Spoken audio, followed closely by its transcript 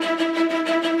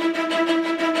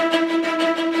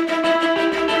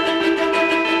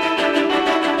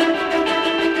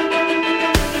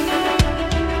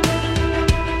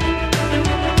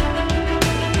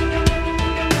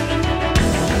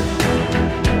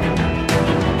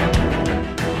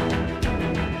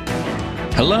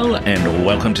Hello and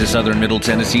welcome to Southern Middle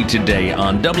Tennessee today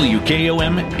on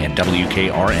WKOM and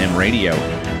WKRM Radio,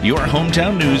 your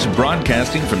hometown news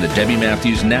broadcasting from the Debbie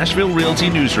Matthews Nashville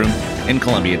Realty Newsroom in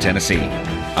Columbia, Tennessee.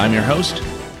 I'm your host,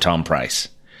 Tom Price.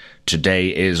 Today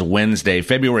is Wednesday,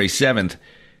 February 7th,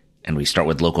 and we start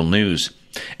with local news.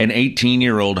 An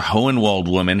 18-year-old Hohenwald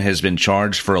woman has been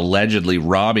charged for allegedly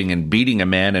robbing and beating a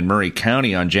man in Murray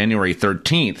County on January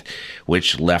 13th,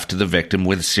 which left the victim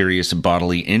with serious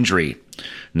bodily injury.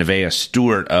 Nevaeh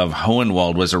Stewart of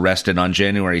Hohenwald was arrested on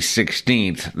January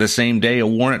 16th. The same day, a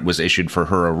warrant was issued for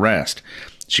her arrest.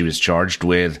 She was charged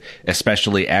with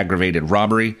especially aggravated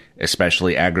robbery,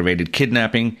 especially aggravated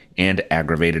kidnapping, and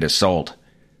aggravated assault.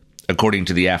 According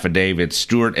to the affidavit,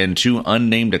 Stewart and two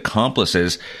unnamed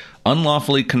accomplices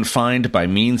unlawfully confined by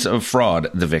means of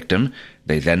fraud the victim.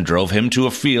 They then drove him to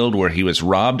a field where he was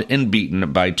robbed and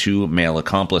beaten by two male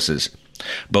accomplices.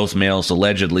 Both males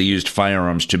allegedly used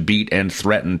firearms to beat and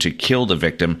threaten to kill the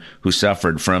victim, who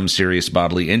suffered from serious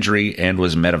bodily injury and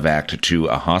was medevaced to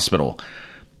a hospital.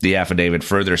 The affidavit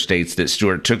further states that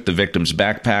Stewart took the victim's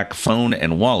backpack, phone,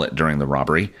 and wallet during the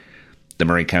robbery. The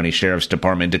Murray County Sheriff's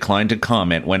Department declined to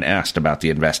comment when asked about the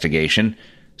investigation.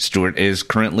 Stewart is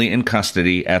currently in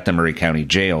custody at the Murray County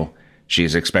Jail. She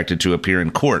is expected to appear in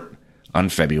court on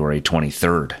February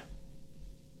 23rd.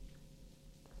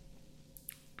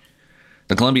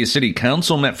 The Columbia City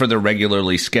Council met for their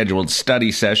regularly scheduled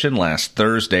study session last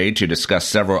Thursday to discuss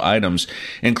several items,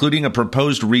 including a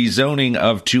proposed rezoning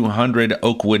of 200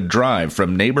 Oakwood Drive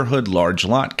from Neighborhood Large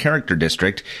Lot Character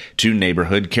District to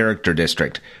Neighborhood Character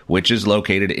District, which is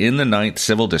located in the 9th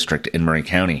Civil District in Murray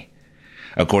County.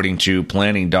 According to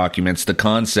planning documents, the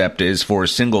concept is for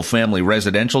single-family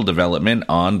residential development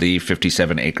on the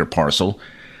 57-acre parcel.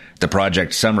 The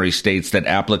project summary states that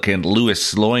applicant Louis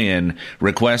Sloyan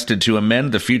requested to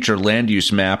amend the future land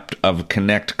use map of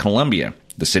Connect Columbia,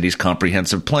 the city's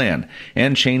comprehensive plan,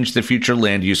 and change the future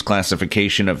land use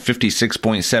classification of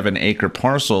 56.7-acre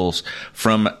parcels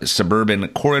from suburban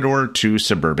corridor to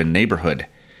suburban neighborhood.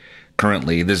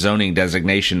 Currently, the zoning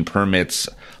designation permits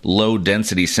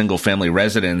low-density single-family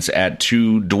residence at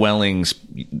two dwelling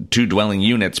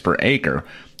units per acre.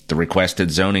 The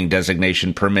requested zoning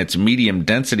designation permits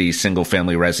medium-density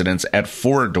single-family residence at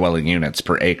 4 dwelling units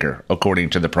per acre,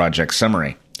 according to the project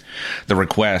summary. The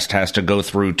request has to go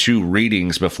through 2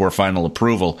 readings before final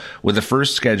approval, with the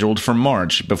first scheduled for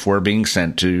March before being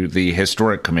sent to the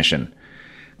Historic Commission.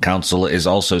 Council is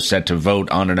also set to vote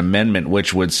on an amendment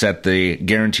which would set the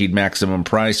guaranteed maximum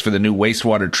price for the new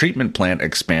wastewater treatment plant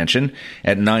expansion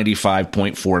at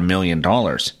 $95.4 million.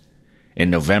 In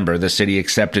November, the city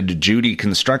accepted Judy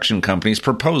Construction Company's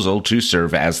proposal to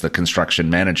serve as the construction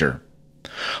manager.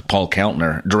 Paul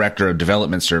Keltner, Director of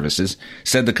Development Services,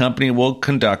 said the company will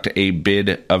conduct a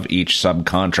bid of each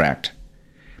subcontract.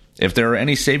 If there are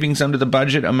any savings under the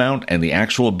budget amount and the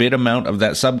actual bid amount of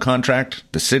that subcontract,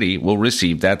 the city will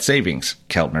receive that savings,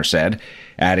 Keltner said,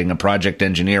 adding a project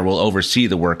engineer will oversee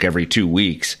the work every 2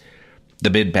 weeks. The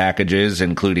bid packages,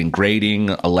 including grading,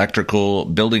 electrical,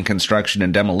 building construction,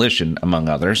 and demolition, among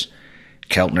others.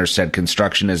 Keltner said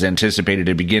construction is anticipated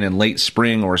to begin in late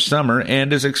spring or summer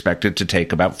and is expected to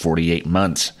take about 48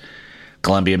 months.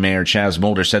 Columbia Mayor Chaz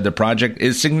Mulder said the project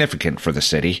is significant for the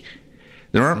city.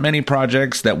 There aren't many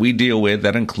projects that we deal with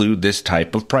that include this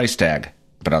type of price tag.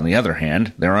 But on the other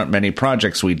hand, there aren't many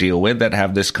projects we deal with that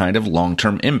have this kind of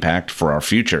long-term impact for our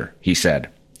future, he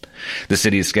said. The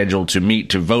city is scheduled to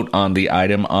meet to vote on the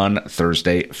item on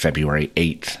Thursday, February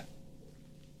 8th.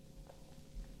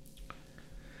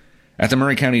 At the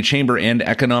Murray County Chamber and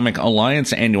Economic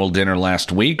Alliance annual dinner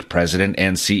last week, President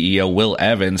and CEO Will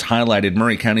Evans highlighted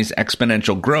Murray County's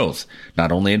exponential growth,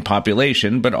 not only in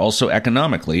population, but also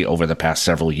economically over the past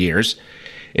several years.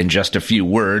 In just a few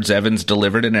words, Evans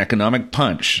delivered an economic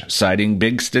punch, citing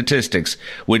big statistics,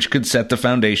 which could set the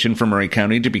foundation for Murray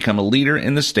County to become a leader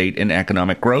in the state in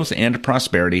economic growth and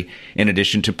prosperity, in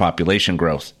addition to population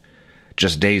growth.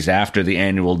 Just days after the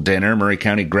annual dinner, Murray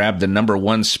County grabbed the number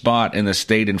 1 spot in the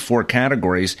state in 4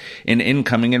 categories in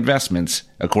incoming investments,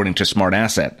 according to Smart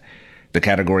Asset. The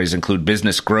categories include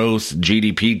business growth,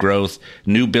 GDP growth,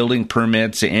 new building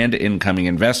permits, and incoming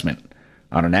investment.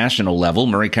 On a national level,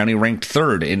 Murray County ranked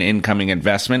 3rd in incoming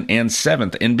investment and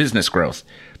 7th in business growth.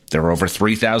 There are over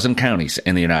 3,000 counties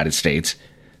in the United States.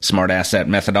 Smart Asset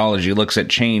methodology looks at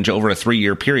change over a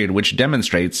 3-year period, which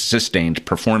demonstrates sustained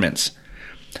performance.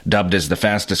 Dubbed as the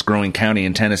fastest-growing county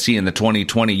in Tennessee in the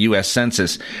 2020 U.S.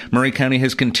 Census, Murray County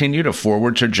has continued a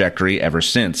forward trajectory ever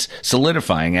since,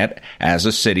 solidifying it as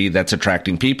a city that's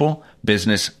attracting people,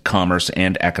 business, commerce,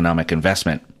 and economic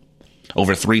investment.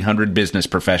 Over 300 business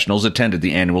professionals attended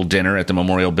the annual dinner at the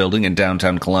Memorial Building in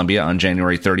downtown Columbia on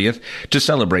January 30th to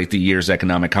celebrate the year's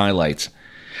economic highlights.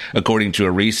 According to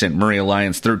a recent Murray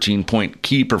Alliance 13-point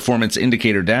key performance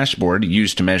indicator dashboard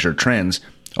used to measure trends,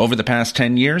 over the past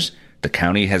 10 years, the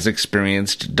county has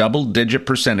experienced double-digit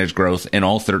percentage growth in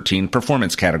all 13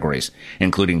 performance categories,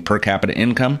 including per capita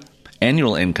income,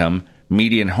 annual income,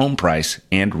 median home price,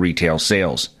 and retail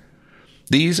sales.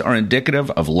 These are indicative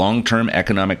of long-term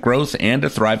economic growth and a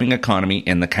thriving economy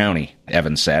in the county,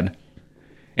 Evans said.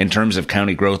 In terms of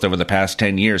county growth over the past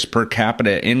 10 years, per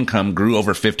capita income grew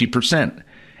over 50%.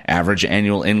 Average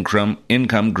annual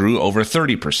income grew over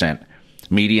 30%.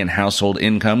 Median household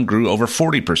income grew over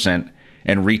 40%,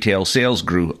 and retail sales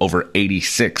grew over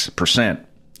 86%.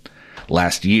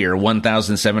 Last year,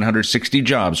 1,760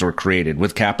 jobs were created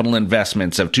with capital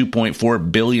investments of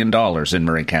 $2.4 billion in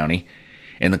Murray County.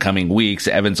 In the coming weeks,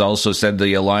 Evans also said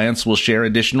the Alliance will share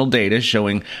additional data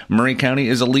showing Murray County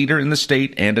is a leader in the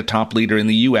state and a top leader in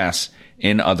the U.S.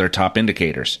 in other top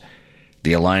indicators.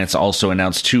 The Alliance also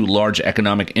announced 2 large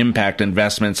economic impact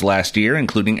investments last year,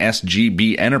 including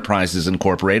SGB Enterprises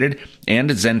Incorporated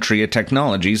and Zentria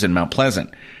Technologies in Mount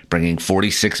Pleasant, bringing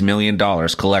 $46 million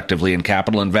collectively in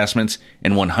capital investments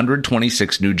and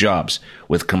 126 new jobs,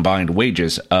 with combined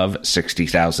wages of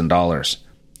 $60,000.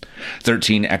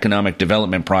 13 economic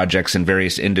development projects in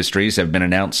various industries have been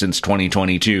announced since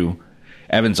 2022.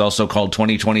 Evans also called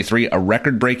 2023 a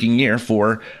record-breaking year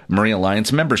for Murray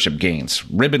Alliance membership gains,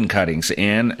 ribbon cuttings,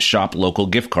 and shop local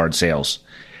gift card sales.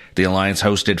 The Alliance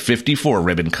hosted 54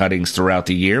 ribbon cuttings throughout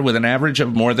the year with an average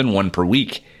of more than one per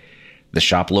week. The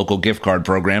shop local gift card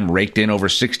program raked in over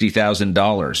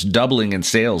 $60,000, doubling in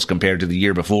sales compared to the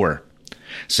year before.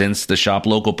 Since the Shop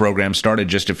Local program started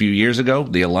just a few years ago,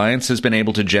 the Alliance has been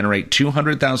able to generate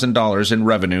 $200,000 in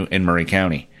revenue in Murray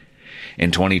County.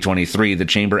 In 2023, the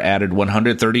Chamber added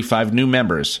 135 new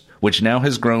members, which now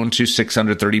has grown to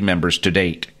 630 members to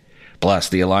date. Plus,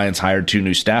 the Alliance hired 2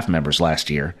 new staff members last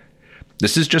year.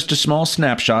 This is just a small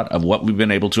snapshot of what we've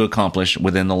been able to accomplish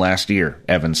within the last year,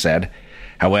 Evans said.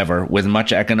 However, with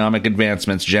much economic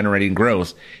advancements generating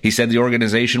growth, he said the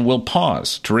organization will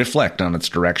pause to reflect on its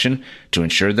direction to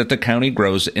ensure that the county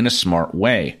grows in a smart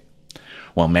way.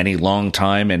 While many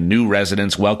long-time and new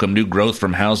residents welcome new growth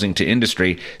from housing to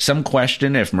industry, some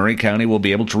question if Murray County will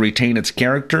be able to retain its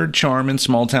character, charm, and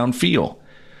small-town feel.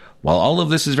 While all of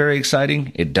this is very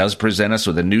exciting, it does present us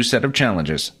with a new set of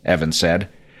challenges, Evans said.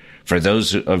 For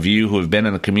those of you who have been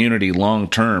in the community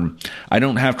long-term, I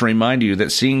don't have to remind you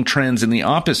that seeing trends in the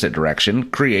opposite direction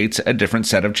creates a different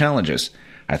set of challenges.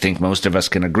 I think most of us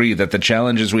can agree that the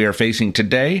challenges we are facing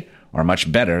today are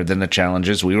much better than the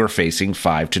challenges we were facing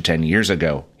 5 to 10 years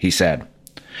ago, he said.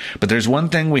 But there's one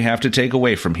thing we have to take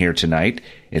away from here tonight.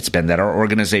 It's been that our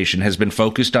organization has been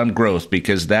focused on growth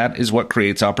because that is what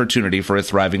creates opportunity for a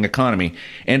thriving economy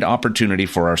and opportunity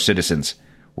for our citizens.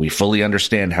 We fully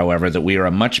understand, however, that we are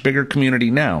a much bigger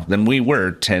community now than we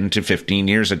were 10 to 15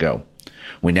 years ago.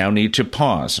 We now need to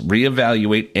pause,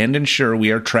 reevaluate, and ensure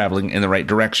we are traveling in the right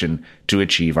direction to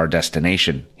achieve our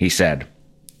destination, he said.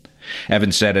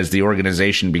 Evans said as the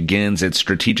organization begins its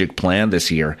strategic plan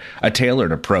this year, a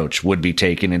tailored approach would be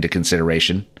taken into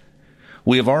consideration.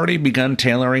 We have already begun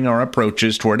tailoring our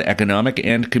approaches toward economic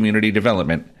and community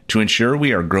development to ensure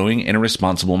we are growing in a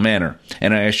responsible manner,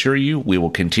 and I assure you we will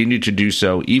continue to do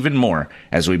so even more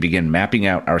as we begin mapping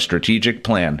out our strategic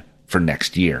plan for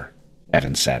next year,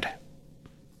 Evans said.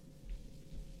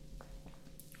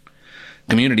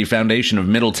 Community Foundation of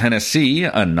Middle Tennessee,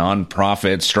 a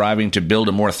nonprofit striving to build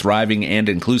a more thriving and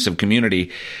inclusive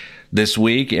community this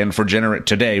week and for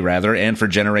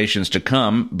generations to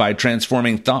come by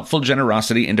transforming thoughtful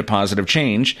generosity into positive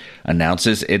change,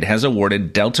 announces it has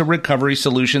awarded Delta Recovery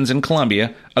Solutions in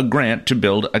Columbia a grant to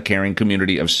build a caring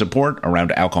community of support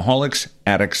around alcoholics,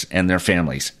 addicts, and their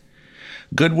families.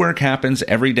 Good work happens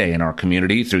every day in our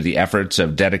community through the efforts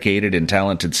of dedicated and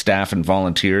talented staff and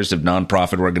volunteers of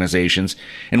nonprofit organizations,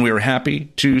 and we are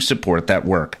happy to support that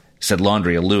work, said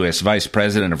Laundria Lewis, Vice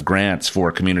President of Grants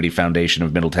for Community Foundation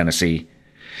of Middle Tennessee.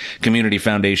 Community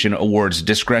Foundation awards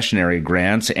discretionary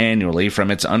grants annually from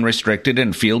its unrestricted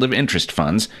and field of interest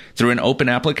funds through an open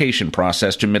application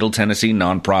process to Middle Tennessee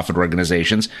nonprofit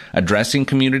organizations addressing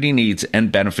community needs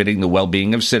and benefiting the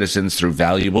well-being of citizens through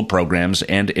valuable programs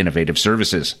and innovative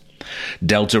services.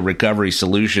 Delta Recovery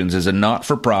Solutions is a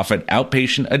not-for-profit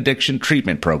outpatient addiction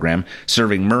treatment program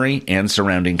serving Murray and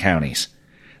surrounding counties.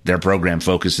 Their program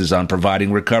focuses on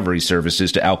providing recovery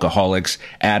services to alcoholics,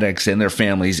 addicts, and their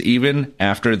families even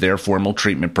after their formal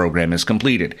treatment program is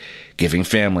completed, giving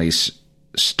families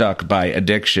stuck by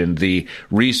addiction the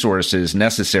resources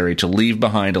necessary to leave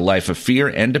behind a life of fear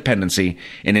and dependency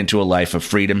and into a life of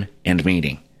freedom and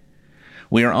meaning.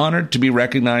 We are honored to be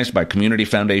recognized by Community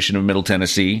Foundation of Middle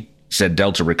Tennessee, said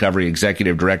Delta Recovery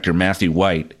Executive Director Matthew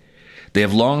White. They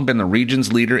have long been the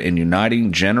region's leader in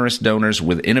uniting generous donors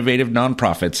with innovative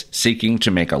nonprofits seeking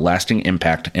to make a lasting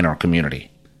impact in our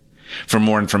community. For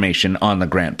more information on the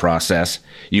grant process,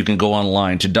 you can go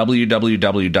online to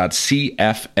www.cfmt.org.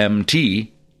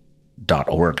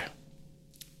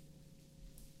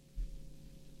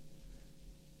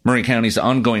 Maury County's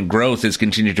ongoing growth has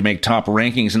continued to make top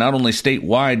rankings not only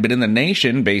statewide but in the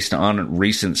nation based on a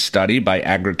recent study by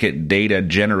aggregate data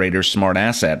generator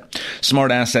SmartAsset.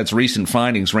 SmartAsset's recent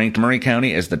findings ranked Maury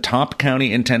County as the top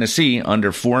county in Tennessee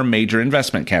under 4 major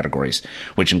investment categories,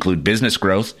 which include business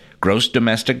growth, gross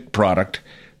domestic product,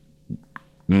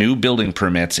 new building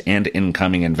permits, and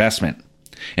incoming investment.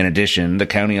 In addition, the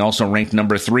county also ranked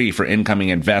number 3 for incoming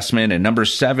investment and number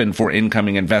 7 for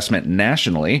incoming investment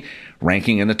nationally,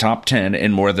 ranking in the top 10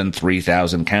 in more than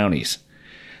 3,000 counties.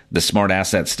 The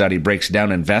SmartAsset study breaks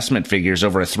down investment figures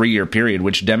over a 3-year period,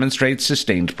 which demonstrates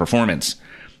sustained performance.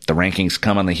 The rankings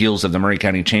come on the heels of the Maury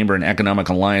County Chamber and Economic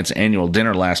Alliance annual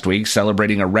dinner last week,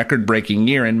 celebrating a record-breaking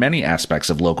year in many aspects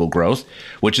of local growth,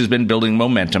 which has been building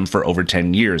momentum for over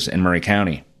 10 years in Maury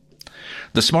County.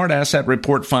 The SmartAsset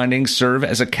report findings serve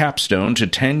as a capstone to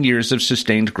 10 years of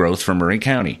sustained growth for Maury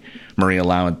County. Maury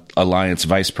Alliance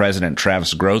Vice President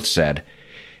Travis Groth said,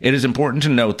 "It is important to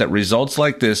note that results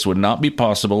like this would not be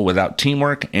possible without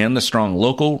teamwork and the strong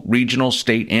local, regional,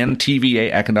 state, and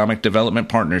TVA economic development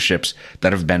partnerships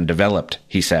that have been developed,"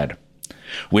 he said.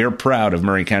 "We are proud of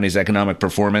Maury County's economic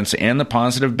performance and the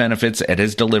positive benefits it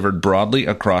has delivered broadly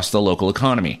across the local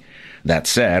economy. That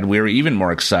said, we are even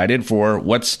more excited for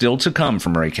what's still to come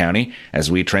from Maury County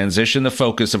as we transition the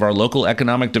focus of our local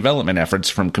economic development efforts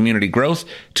from community growth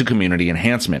to community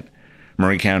enhancement.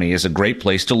 Maury County is a great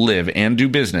place to live and do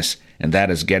business, and that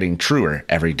is getting truer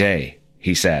every day,"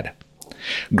 he said.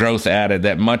 Groth added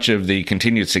that much of the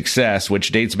continued success,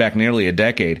 which dates back nearly a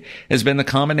decade, has been the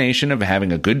combination of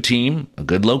having a good team, a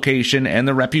good location, and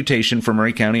the reputation for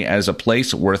Maury County as a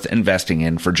place worth investing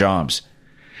in for jobs.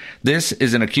 "This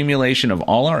is an accumulation of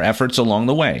all our efforts along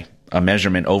the way, a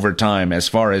measurement over time as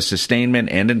far as sustainment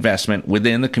and investment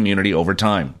within the community over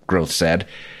time," Groth said.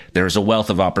 "There is a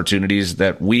wealth of opportunities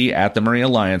that we at the Maury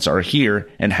Alliance are here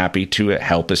and happy to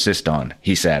help assist on,"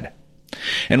 he said.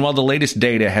 And while the latest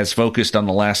data has focused on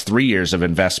the last 3 years of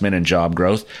investment and job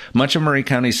growth, much of Maury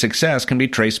County's success can be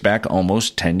traced back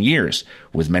almost 10 years,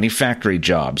 with many factory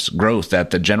jobs, growth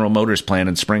at the General Motors plant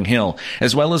in Spring Hill,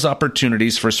 as well as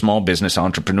opportunities for small business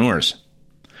entrepreneurs.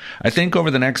 "I think over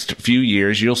the next few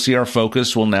years, you'll see our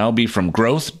focus will now be from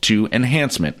growth to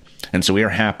enhancement, and so we are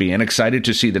happy and excited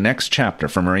to see the next chapter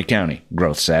for Maury County,"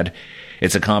 Groth said.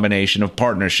 "It's a combination of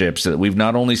partnerships that we've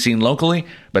not only seen locally,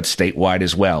 but statewide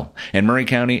as well. And Maury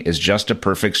County is just a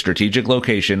perfect strategic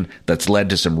location that's led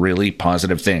to some really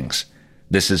positive things.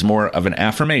 This is more of an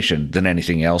affirmation than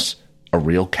anything else, a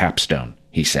real capstone,"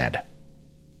 he said.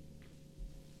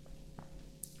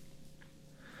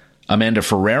 Amanda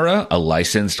Ferreira, a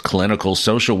licensed clinical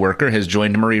social worker, has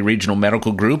joined Maury Regional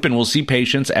Medical Group and will see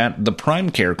patients at the Prime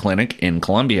Care Clinic in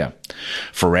Columbia.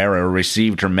 Ferreira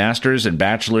received her master's and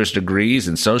bachelor's degrees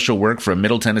in social work from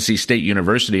Middle Tennessee State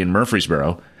University in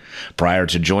Murfreesboro. Prior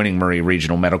to joining Maury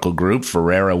Regional Medical Group,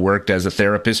 Ferreira worked as a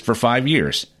therapist for 5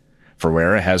 years.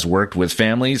 Ferreira has worked with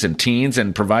families and teens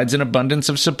and provides an abundance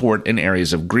of support in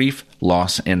areas of grief,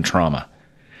 loss, and trauma.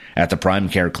 At the Prime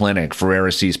Care Clinic,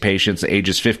 Ferreira sees patients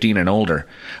ages 15 and older.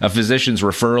 A physician's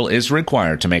referral is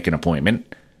required to make an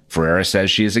appointment. Ferreira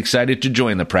says she is excited to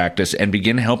join the practice and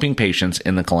begin helping patients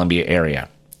in the Columbia area.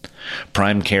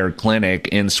 Prime Care Clinic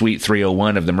in Suite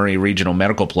 301 of the Maury Regional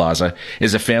Medical Plaza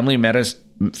is a family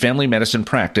medicine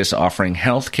practice offering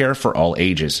health care for all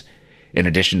ages. In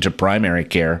addition to primary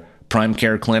care, Prime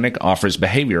Care Clinic offers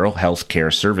behavioral health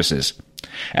care services.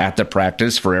 At the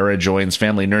practice, Ferreira joins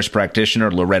family nurse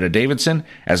practitioner Loretta Davidson,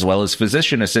 as well as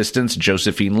physician assistants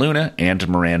Josephine Luna and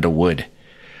Miranda Wood.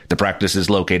 The practice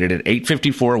is located at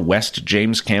 854 West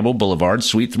James Campbell Boulevard,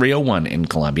 Suite 301 in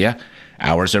Columbia.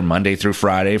 Hours are Monday through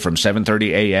Friday from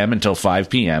 7:30 a.m. until 5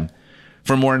 p.m.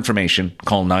 For more information,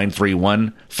 call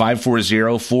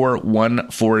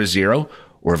 931-540-4140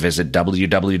 or visit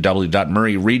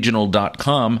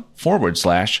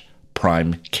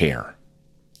www.mauryregional.com/primecare.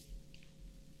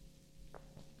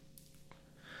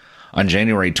 On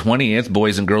January 20th,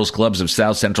 Boys and Girls Clubs of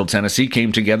South Central Tennessee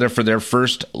came together for their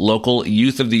first local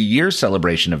Youth of the Year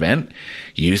celebration event.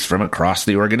 Youth from across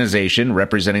the organization,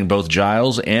 representing both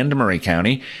Giles and Murray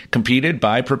County, competed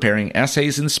by preparing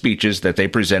essays and speeches that they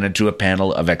presented to a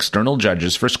panel of external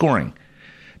judges for scoring.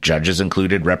 Judges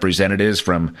included representatives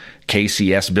from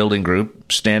KCS Building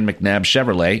Group, Stan McNabb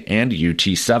Chevrolet, and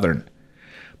UT Southern.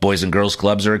 Boys and Girls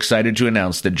Clubs are excited to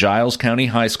announce that Giles County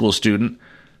High School student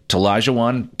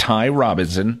Talajuan Ty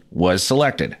Robinson was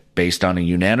selected based on a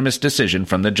unanimous decision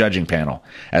from the judging panel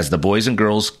as the Boys and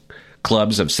Girls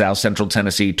Clubs of South Central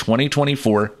Tennessee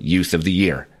 2024 Youth of the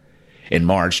Year. In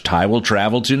March, Ty will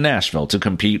travel to Nashville to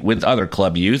compete with other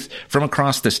club youth from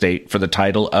across the state for the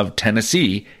title of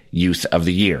Tennessee Youth of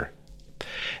the Year.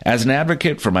 As an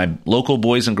advocate for my local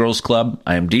Boys and Girls Club,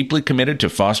 I am deeply committed to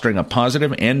fostering a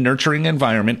positive and nurturing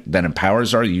environment that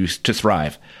empowers our youth to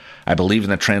thrive. I believe in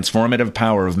the transformative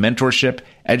power of mentorship,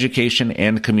 education,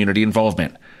 and community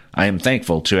involvement. I am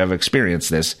thankful to have experienced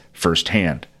this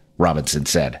firsthand, Robinson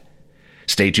said.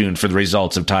 Stay tuned for the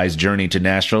results of Ty's journey to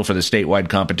Nashville for the statewide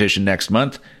competition next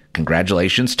month.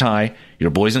 Congratulations, Ty. Your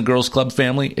Boys and Girls Club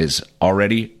family is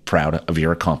already proud of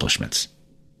your accomplishments.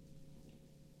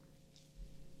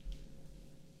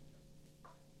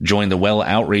 Join the Well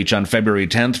Outreach on February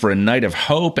 10th for a night of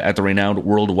hope at the renowned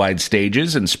Worldwide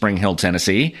Stages in Spring Hill,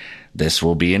 Tennessee. This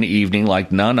will be an evening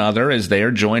like none other as they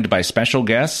are joined by special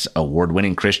guests,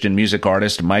 award-winning Christian music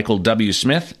artist Michael W.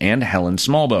 Smith and Helen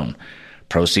Smallbone.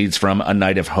 Proceeds from A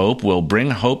Night of Hope will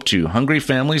bring hope to hungry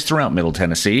families throughout Middle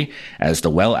Tennessee as the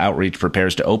Well Outreach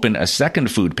prepares to open a second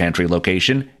food pantry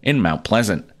location in Mount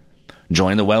Pleasant.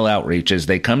 Join the Well Outreach as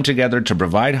they come together to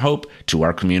provide hope to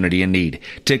our community in need.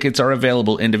 Tickets are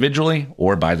available individually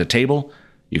or by the table.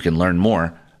 You can learn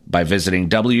more by visiting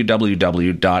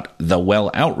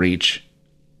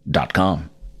www.thewelloutreach.com.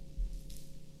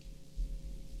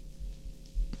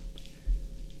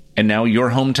 And now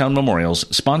your hometown memorials,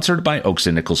 sponsored by Oaks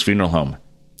and Nichols Funeral Home.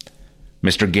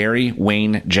 Mr. Gary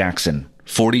Wayne Jackson,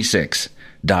 46,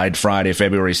 died Friday,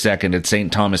 February 2nd at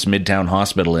St. Thomas Midtown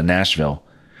Hospital in Nashville.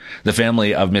 The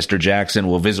family of Mr. Jackson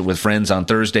will visit with friends on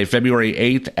Thursday, February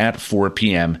 8th at 4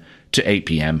 p.m. to 8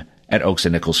 p.m. at Oaks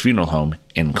and Nichols Funeral Home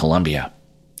in Columbia.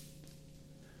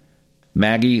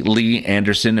 Maggie Lee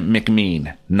Anderson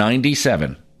McMean,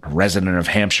 97, a resident of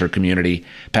Hampshire Community,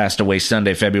 passed away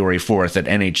Sunday, February 4th at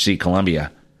NHC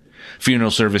Columbia.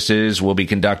 Funeral services will be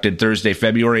conducted Thursday,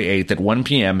 February 8th at 1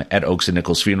 p.m. at Oaks and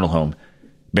Nichols Funeral Home.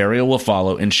 Burial will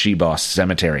follow in Sheboss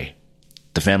Cemetery.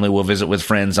 The family will visit with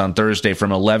friends on Thursday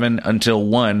from 11 until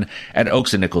 1 at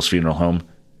Oaks and Nichols Funeral Home.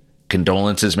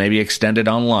 Condolences may be extended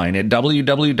online at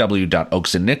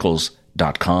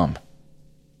www.oaksandnichols.com.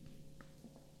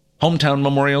 Hometown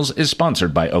Memorials is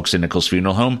sponsored by Oaks and Nichols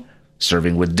Funeral Home,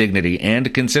 serving with dignity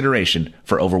and consideration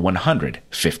for over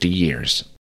 150 years.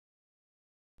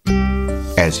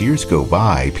 As years go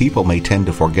by, people may tend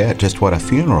to forget just what a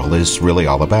funeral is really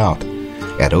all about.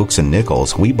 At Oaks and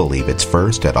Nichols, we believe it's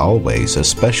first and always a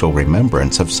special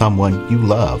remembrance of someone you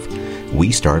love.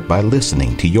 We start by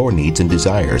listening to your needs and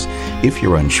desires. If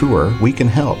you're unsure, we can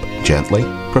help, gently,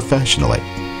 professionally.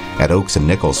 At Oaks and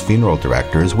Nichols Funeral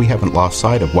Directors, we haven't lost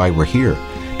sight of why we're here,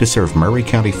 to serve Murray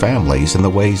County families in the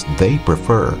ways they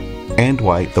prefer, and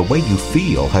why the way you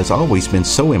feel has always been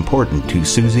so important to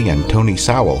Susie and Tony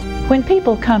Sowell. When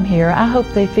people come here, I hope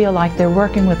they feel like they're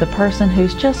working with a person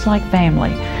who's just like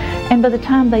family. And by the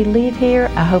time they leave here,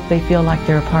 I hope they feel like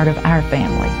they're a part of our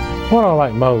family. What I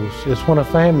like most is when a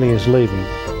family is leaving,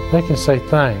 they can say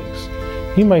thanks.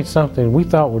 You made something we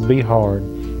thought would be hard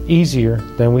easier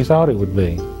than we thought it would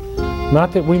be.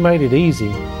 Not that we made it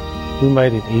easy, we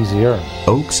made it easier.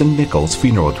 Oaks and Nichols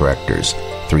Funeral Directors,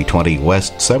 320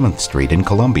 West 7th Street in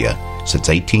Columbia. Since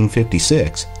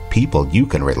 1856, people you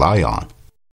can rely on.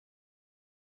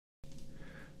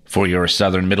 For your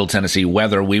southern Middle Tennessee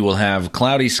weather, we will have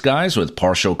cloudy skies with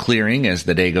partial clearing as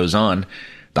the day goes on.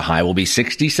 The high will be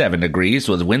 67 degrees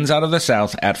with winds out of the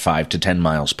south at 5 to 10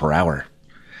 miles per hour.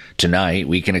 Tonight,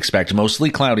 we can expect mostly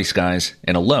cloudy skies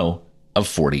and a low of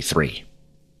 43.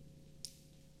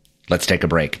 Let's take a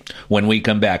break. When we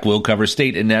come back, we'll cover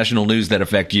state and national news that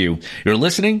affect you. You're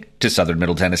listening to Southern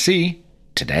Middle Tennessee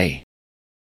Today.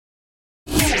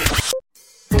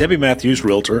 Debbie Matthews,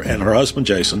 realtor, and her husband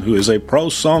Jason, who is a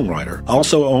prose songwriter,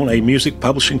 also own a music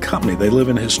publishing company. They live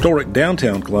in historic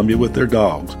downtown Columbia with their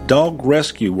dogs. Dog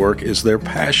rescue work is their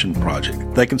passion project.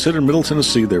 They consider Middle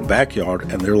Tennessee their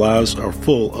backyard, and their lives are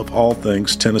full of all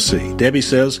things Tennessee. Debbie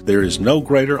says there is no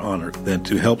greater honor than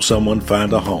to help someone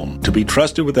find a home. To be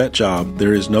trusted with that job,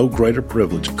 there is no greater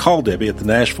privilege. Call Debbie at the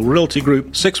Nashville Realty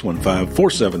Group,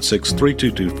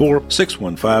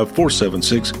 615-476-3224,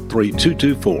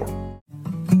 615-476-3224.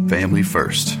 Family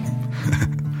first.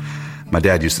 My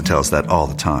dad used to tell us that all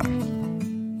the time.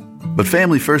 But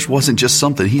family first wasn't just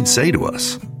something he'd say to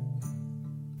us.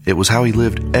 It was how he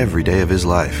lived every day of his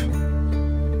life.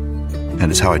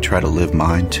 And it's how I try to live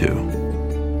mine, too.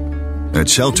 At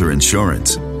Shelter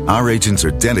Insurance, our agents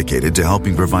are dedicated to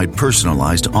helping provide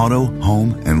personalized auto,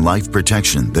 home, and life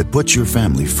protection that puts your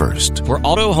family first. For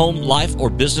auto, home, life, or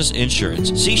business insurance,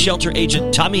 see Shelter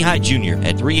Agent Tommy Hyde Jr.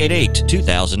 at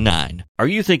 388-2009. Are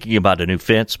you thinking about a new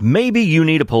fence? Maybe you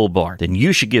need a pole barn. Then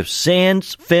you should give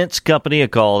Sands Fence Company a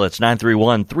call. That's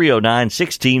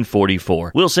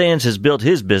 931-309-1644. Will Sands has built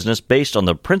his business based on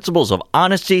the principles of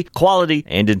honesty, quality,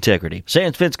 and integrity.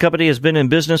 Sands Fence Company has been in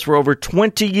business for over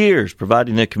 20 years,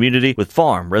 providing the community with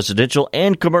farm, residential,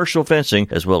 and commercial fencing,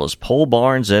 as well as pole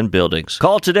barns and buildings.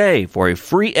 Call today for a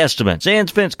free estimate.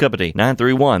 Sands Fence Company,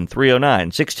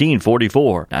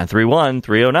 931-309-1644.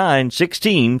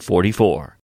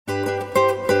 931-309-1644.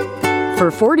 For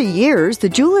 40 years, the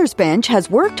Jewelers Bench has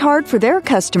worked hard for their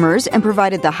customers and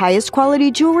provided the highest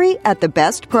quality jewelry at the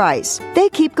best price. They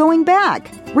keep going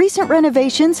back. Recent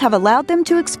renovations have allowed them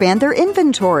to expand their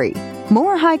inventory.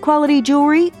 More high-quality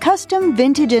jewelry, custom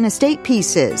vintage and estate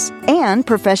pieces, and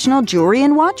professional jewelry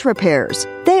and watch repairs.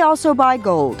 They also buy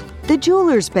gold. The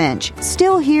Jewelers Bench.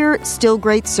 Still here, still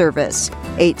great service.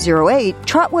 808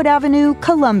 Trotwood Avenue,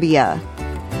 Columbia.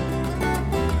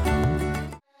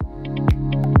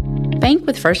 Bank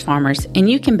with First Farmers, and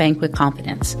you can bank with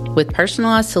confidence. With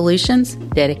personalized solutions,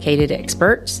 dedicated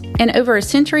experts, and over a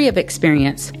century of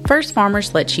experience, First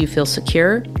Farmers lets you feel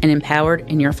secure and empowered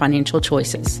in your financial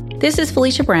choices. This is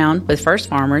Felicia Brown with First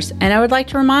Farmers, and I would like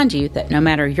to remind you that no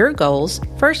matter your goals,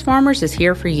 First Farmers is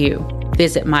here for you.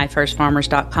 Visit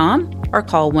myfirstfarmers.com or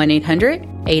call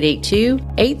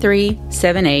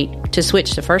 1-800-882-8378 to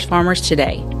switch to First Farmers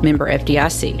today. Member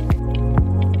FDIC.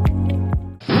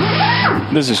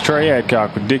 This is Trey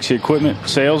Adcock with Dixie Equipment,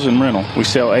 Sales and Rental. We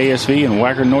sell ASV and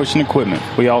Wacker Neuson equipment.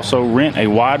 We also rent a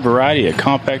wide variety of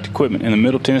compact equipment in the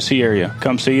Middle Tennessee area.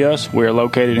 Come see us. We are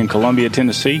located in Columbia,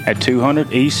 Tennessee at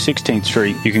 200 East 16th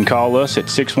Street. You can call us at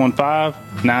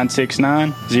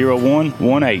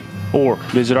 615-969-0118 or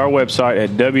visit our website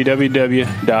at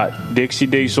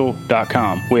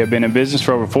www.dixiediesel.com. We have been in business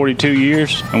for over 42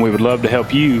 years, and we would love to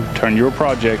help you turn your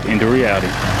project into reality.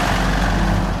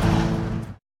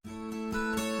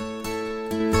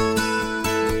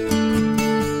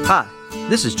 Hi,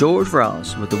 this is George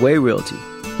Ross with The Way Realty.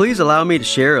 Please allow me to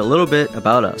share a little bit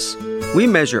about us. We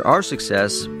measure our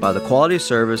success by the quality of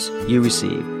service you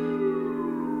receive.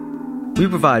 We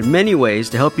provide many ways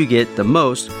to help you get the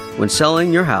most when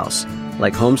selling your house,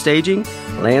 like home staging,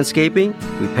 landscaping,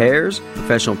 repairs,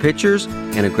 professional pictures,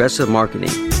 and aggressive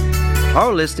marketing.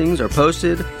 Our listings are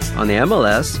posted on the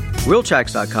MLS,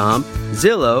 Realtracs.com,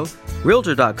 Zillow,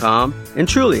 Realtor.com, and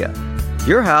Trulia.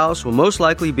 Your house will most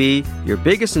likely be your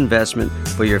biggest investment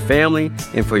for your family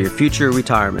and for your future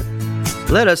retirement.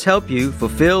 Let us help you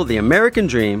fulfill the American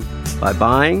dream by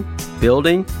buying,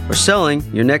 building, or selling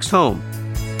your next home.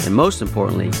 And most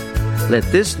importantly, let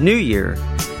this new year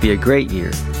be a great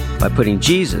year by putting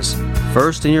Jesus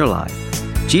first in your life.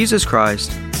 Jesus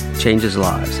Christ changes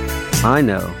lives. I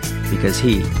know because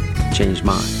He changed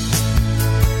mine.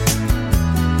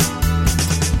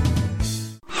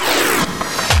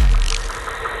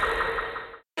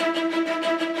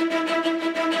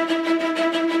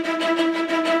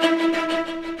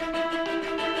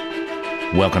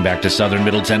 Welcome back to Southern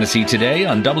Middle Tennessee today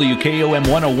on WKOM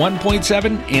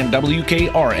 101.7 and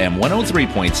WKRM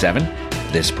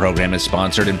 103.7. This program is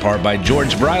sponsored in part by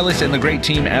George Brylis and the great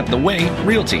team at The Way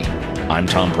Realty. I'm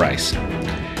Tom Price.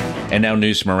 And now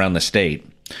news from around the state.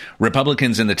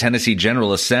 Republicans in the Tennessee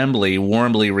General Assembly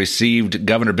warmly received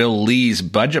Governor Bill Lee's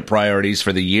budget priorities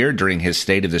for the year during his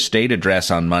State of the State address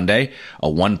on Monday, a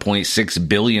 $1.6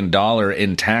 billion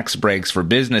in tax breaks for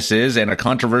businesses and a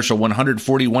controversial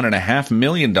 $141.5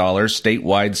 million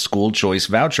statewide school choice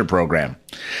voucher program.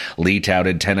 Lee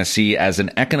touted Tennessee as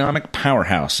an economic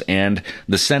powerhouse and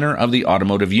the center of the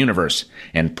automotive universe,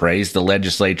 and praised the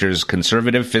legislature's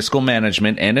conservative fiscal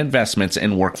management and investments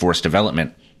in workforce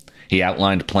development. He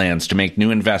outlined plans to make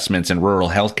new investments in rural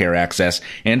healthcare access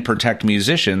and protect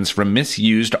musicians from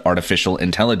misused artificial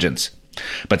intelligence.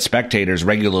 But spectators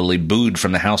regularly booed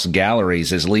from the House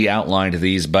galleries as Lee outlined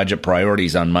these budget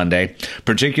priorities on Monday,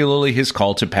 particularly his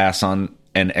call to pass on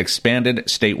an expanded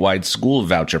statewide school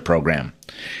voucher program.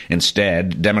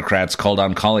 Instead, Democrats called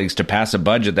on colleagues to pass a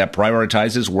budget that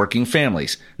prioritizes working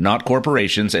families, not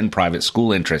corporations and private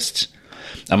school interests.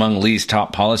 Among Lee's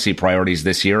top policy priorities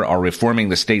this year are reforming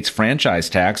the state's franchise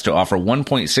tax to offer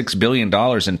 $1.6 billion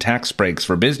in tax breaks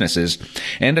for businesses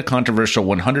and a controversial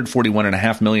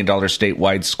 $141.5 million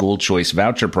statewide school choice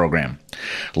voucher program.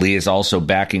 Lee is also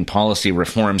backing policy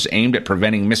reforms aimed at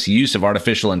preventing misuse of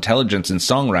artificial intelligence in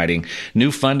songwriting,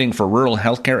 new funding for rural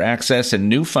healthcare access, and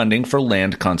new funding for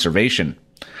land conservation.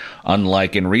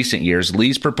 Unlike in recent years,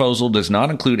 Lee's proposal does not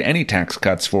include any tax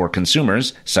cuts for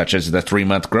consumers, such as the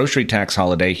 3-month grocery tax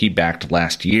holiday he backed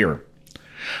last year.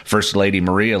 First Lady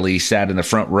Maria Lee sat in the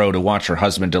front row to watch her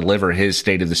husband deliver his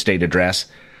State of the State address.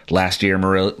 Last year,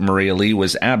 Maria Lee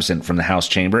was absent from the House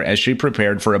chamber as she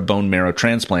prepared for a bone marrow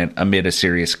transplant amid a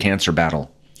serious cancer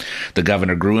battle. The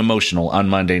governor grew emotional on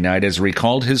Monday night as he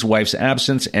recalled his wife's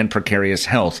absence and precarious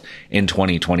health in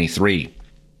 2023.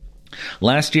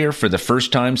 Last year, for the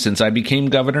first time since I became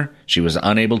governor, she was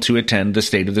unable to attend the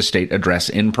State of the State address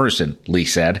in person, Lee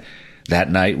said. That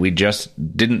night, we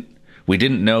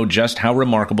didn't know just how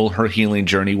remarkable her healing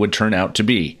journey would turn out to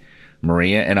be.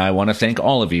 Maria and I want to thank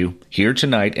all of you here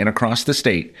tonight and across the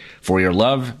state for your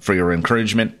love, for your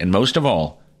encouragement, and most of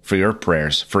all, for your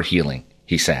prayers for healing,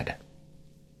 he said.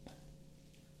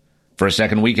 For a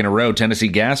second week in a row, Tennessee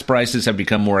gas prices have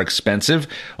become more expensive.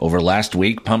 Over last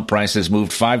week, pump prices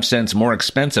moved 5 cents more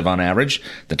expensive on average.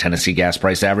 The Tennessee gas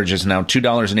price average is now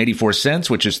 $2.84,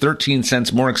 which is 13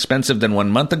 cents more expensive than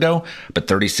 1 month ago, but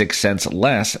 36 cents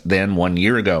less than 1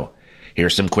 year ago.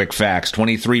 Here's some quick facts.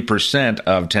 23%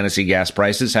 of Tennessee gas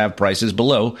prices have prices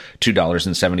below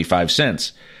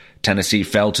 $2.75. Tennessee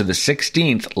fell to the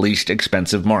 16th least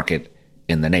expensive market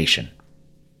in the nation.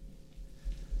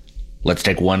 Let's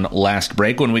take one last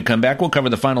break. When we come back, we'll cover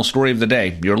the final story of the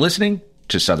day. You're listening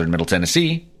to Southern Middle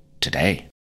Tennessee Today.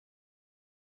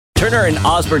 Turner and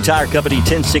Osborne Tire Company,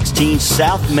 1016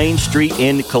 South Main Street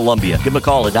in Columbia. Give them a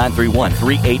call at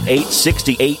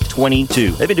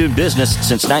 931-388-6822. They've been doing business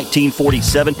since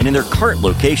 1947 and in their current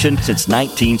location since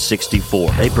 1964.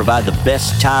 They provide the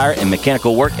best tire and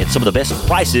mechanical work at some of the best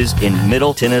prices in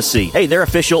Middle Tennessee. Hey, they're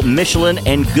official Michelin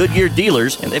and Goodyear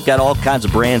dealers, and they've got all kinds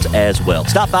of brands as well.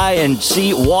 Stop by and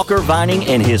see Walker Vining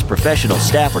and his professional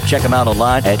staff, or check them out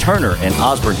online at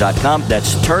turnerandosborne.com.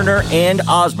 That's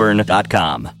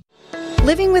turnerandosborne.com.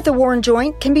 Living with a worn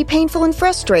joint can be painful and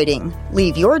frustrating.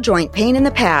 Leave your joint pain in the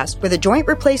past with a joint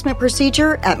replacement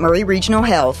procedure at Murray Regional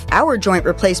Health. Our joint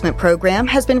replacement program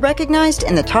has been recognized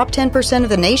in the top 10% of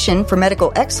the nation for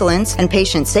medical excellence and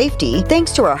patient safety,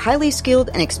 thanks to our highly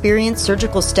skilled and experienced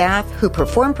surgical staff who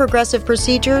perform progressive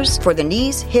procedures for the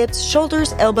knees, hips,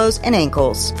 shoulders, elbows, and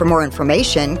ankles. For more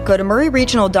information, go to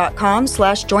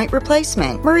murrayregional.com/joint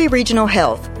replacement. Murray Regional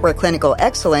Health, where clinical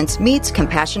excellence meets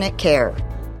compassionate care.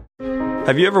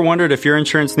 Have you ever wondered if your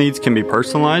insurance needs can be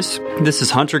personalized? This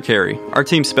is Hunter Carey. Our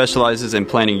team specializes in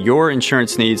planning your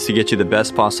insurance needs to get you the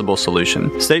best possible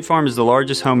solution. State Farm is the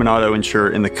largest home and auto insurer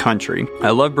in the country.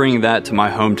 I love bringing that to my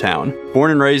hometown.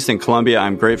 Born and raised in Columbia,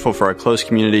 I'm grateful for our close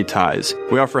community ties.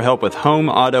 We offer help with home,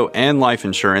 auto, and life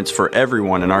insurance for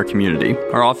everyone in our community.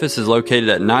 Our office is located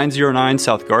at 909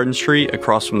 South Garden Street,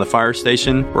 across from the fire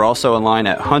station. We're also online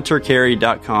at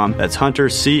huntercarey.com. That's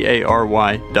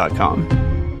huntercary.com.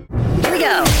 Here we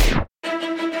go.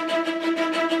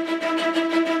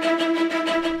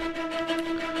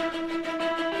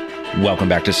 Welcome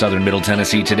back to Southern Middle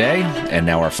Tennessee Today, and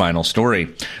now our final story.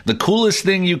 The coolest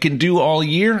thing you can do all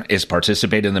year is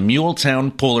participate in the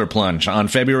Muletown Polar Plunge on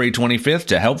February 25th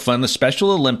to help fund the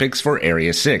Special Olympics for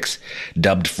Area 6.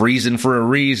 Dubbed Freezin' for a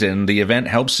reason, the event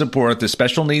helps support the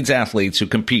special needs athletes who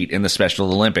compete in the Special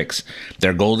Olympics.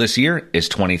 Their goal this year is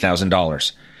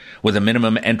 $20,000. With a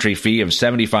minimum entry fee of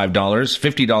 $75,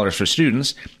 $50 for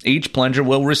students, each plunger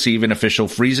will receive an official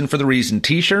Freezin' for the Reason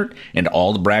t-shirt and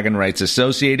all the bragging rights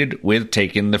associated with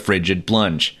taking the frigid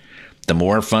plunge. The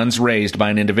more funds raised by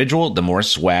an individual, the more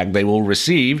swag they will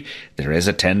receive. There is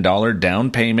a $10 down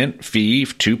payment fee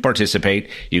to participate.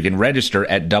 You can register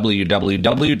at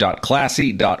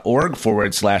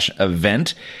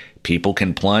www.classy.org/event. People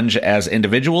can plunge as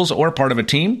individuals or part of a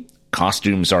team.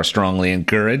 Costumes are strongly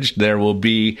encouraged. There will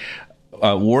be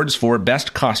awards for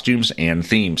best costumes and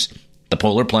themes. The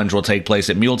Polar Plunge will take place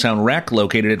at Muletown Rec,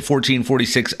 located at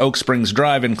 1446 Oak Springs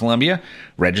Drive in Columbia.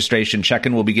 Registration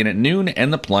check-in will begin at noon,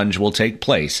 and the plunge will take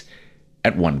place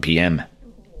at 1 p.m.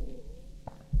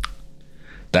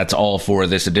 That's all for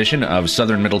this edition of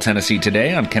Southern Middle Tennessee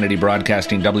Today on Kennedy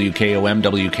Broadcasting WKOM,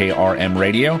 WKRM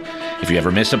Radio. If you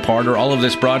ever miss a part or all of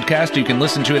this broadcast, you can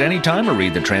listen to it anytime or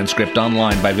read the transcript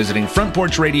online by visiting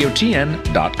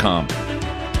FrontPorchRadioTN.com.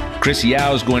 Chris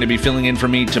Yao is going to be filling in for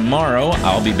me tomorrow.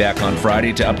 I'll be back on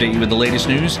Friday to update you with the latest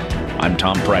news. I'm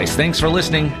Tom Price. Thanks for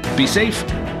listening. Be safe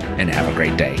and have a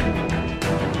great day.